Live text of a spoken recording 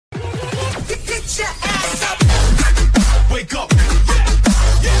Get your ass up. Wake up.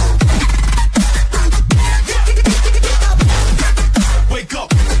 Yeah. Wake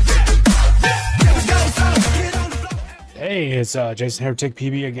up. Hey, it's Jason Heretic,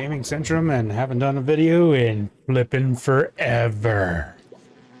 PB at Gaming Centrum, and haven't done a video in flippin' forever.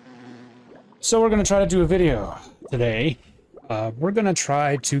 So we're gonna try to do a video today. We're gonna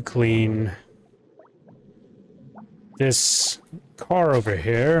try to clean this car over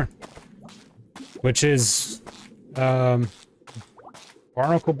here, which is Barnacle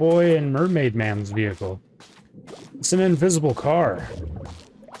Boy and Mermaid Man's vehicle. It's an invisible car.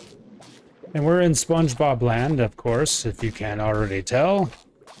 And we're in Spongebob land, of course, if you can't already tell.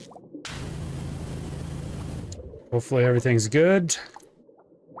 Hopefully everything's good.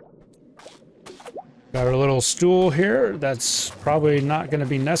 Got our little stool here. That's probably not going to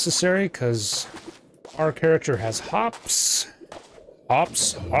be necessary because our character has hops.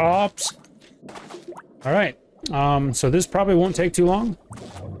 Hops. All right. So this probably won't take too long.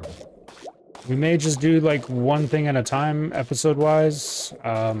 We may just do like one thing at a time, episode-wise.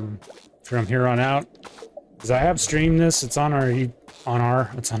 From here on out, because I have streamed this. It's on ours.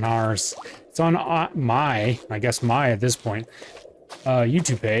 It's on my, I guess my at this point,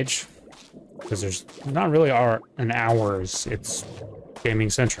 YouTube page, because there's not really an ours. It's Gaming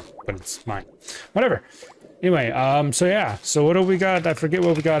Centrum, but it's mine. Whatever. Anyway, so yeah. So what do we got? I forget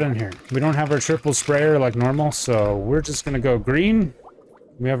what we got in here. We don't have our triple sprayer like normal, so we're just gonna go green.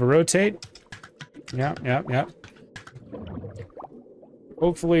 We have a rotate. Yep.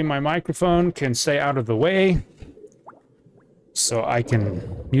 Hopefully my microphone can stay out of the way so I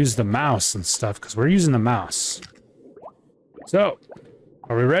can use the mouse and stuff, because we're using the mouse. So,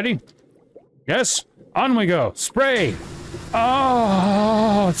 are we ready? Yes? On we go. Spray!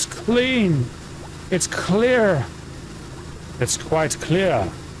 Oh, it's clean. It's clear. It's quite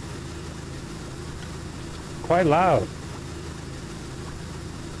clear. Quite loud.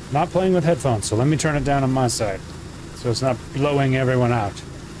 Not playing with headphones, so let me turn it down on my side, so it's not blowing everyone out.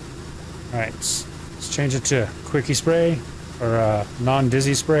 All right, let's change it to quickie spray or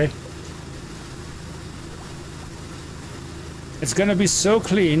non-dizzy spray. It's gonna be so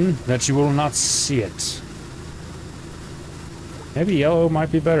clean that you will not see it. Maybe yellow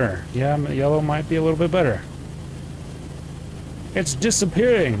might be better. Yeah, yellow might be a little bit better. It's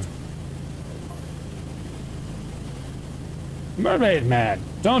disappearing. Mermaid Man,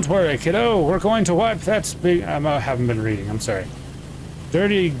 don't worry, kiddo. We're going to wipe that big. I haven't been reading. I'm sorry.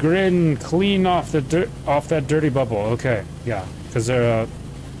 Dirty grin, clean off the dirt, off that dirty bubble. Okay, yeah, because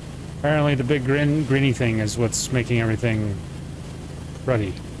apparently the big grinny thing is what's making everything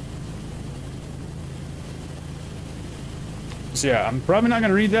cruddy. So yeah, I'm probably not going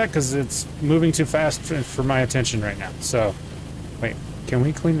to read that because it's moving too fast for my attention right now. So, wait, can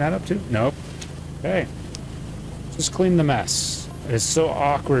we clean that up too? Nope. Okay. Just clean the mess. It's so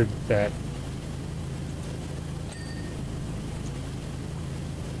awkward that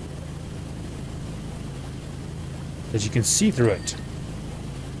you can see through it.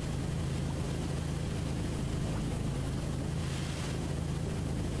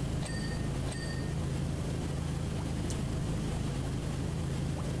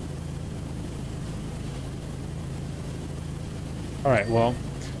 All right, well,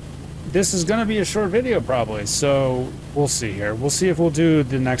 this is going to be a short video probably, so we'll see here. We'll see if we'll do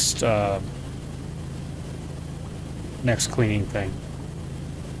the next next cleaning thing.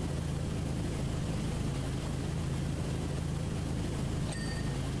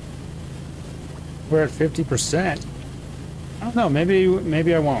 We're at 50%. I don't know,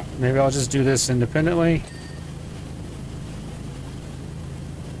 maybe I won't. Maybe I'll just do this independently.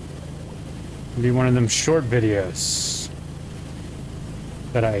 It'll be one of them short videos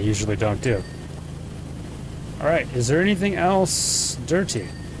that I usually don't do. Alright, is there anything else dirty?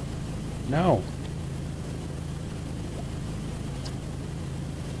 No.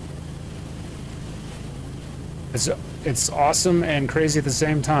 It's awesome and crazy at the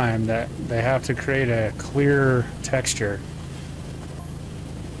same time that they have to create a clear texture.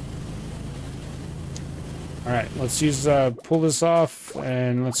 Alright, let's use pull this off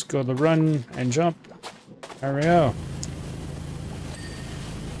and let's go the run and jump. There we go.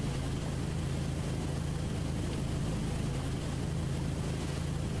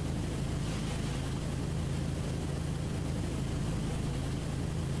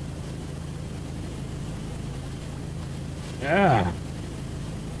 Yeah.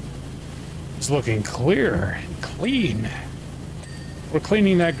 It's looking clear and clean. We're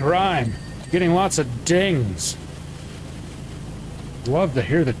cleaning that grime. Getting lots of dings. Love to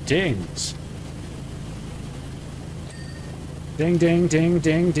hear the dings. Ding, ding, ding,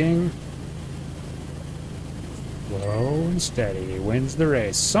 ding, ding. Slow and steady wins the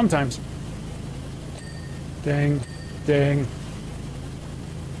race. Sometimes. Ding, ding.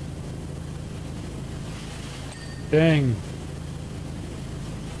 Ding.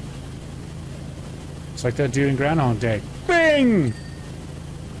 It's like that dude in Groundhog Day. Bing!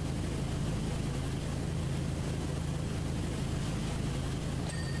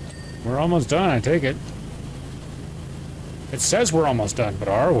 We're almost done, I take it. It says we're almost done, but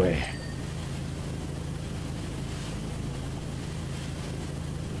are we?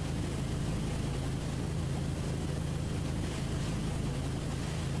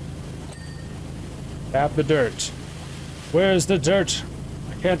 Tap the dirt. Where's the dirt?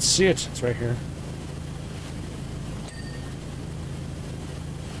 I can't see it. It's right here.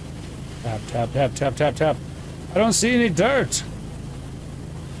 Tap, tap, tap, tap, tap, tap. I don't see any dirt.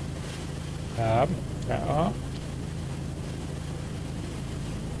 Tap, tap. Oh.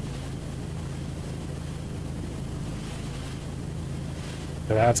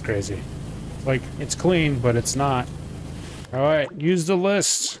 That's crazy. It's like, it's clean, but it's not. Alright, use the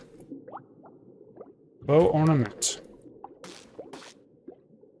list. Bow ornament.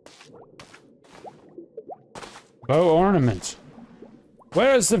 Bow ornament.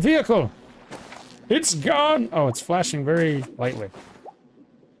 Where is the vehicle? It's gone! Oh, it's flashing very lightly.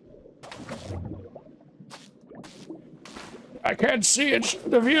 I can't see it!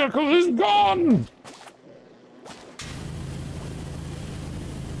 The vehicle is gone!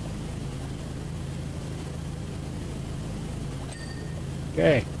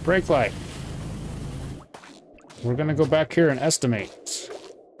 Okay, brake light. We're gonna go back here and estimate.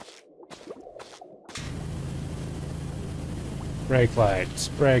 Brake lights,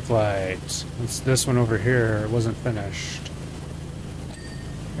 brake lights. It's this one over here. It wasn't finished.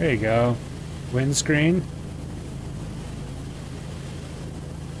 There you go. Windscreen.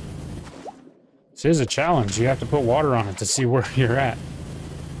 This is a challenge. You have to put water on it to see where you're at.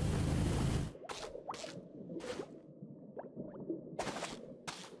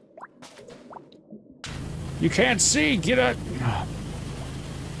 You can't see! Get up! Oh.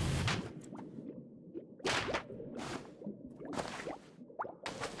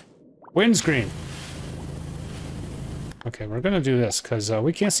 Windscreen! Okay, we're gonna do this, because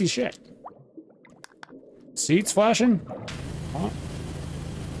we can't see shit. Seats flashing? Oh.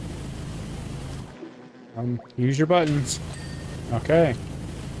 Use your buttons. Okay.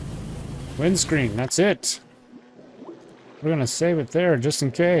 Windscreen, that's it. We're gonna save it there, just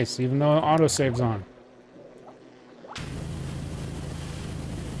in case, even though autosave's on.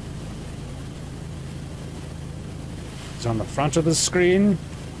 It's on the front of the screen.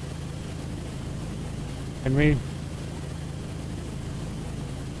 Can we...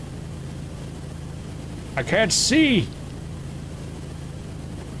 I can't see!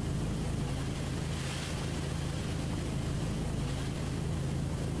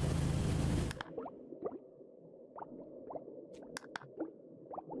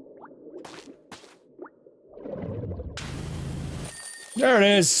 There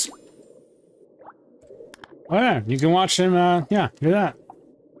it is! Oh yeah, you can watch him, yeah, do that.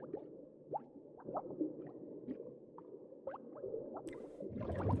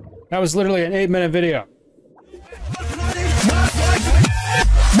 That was literally an 8-minute video.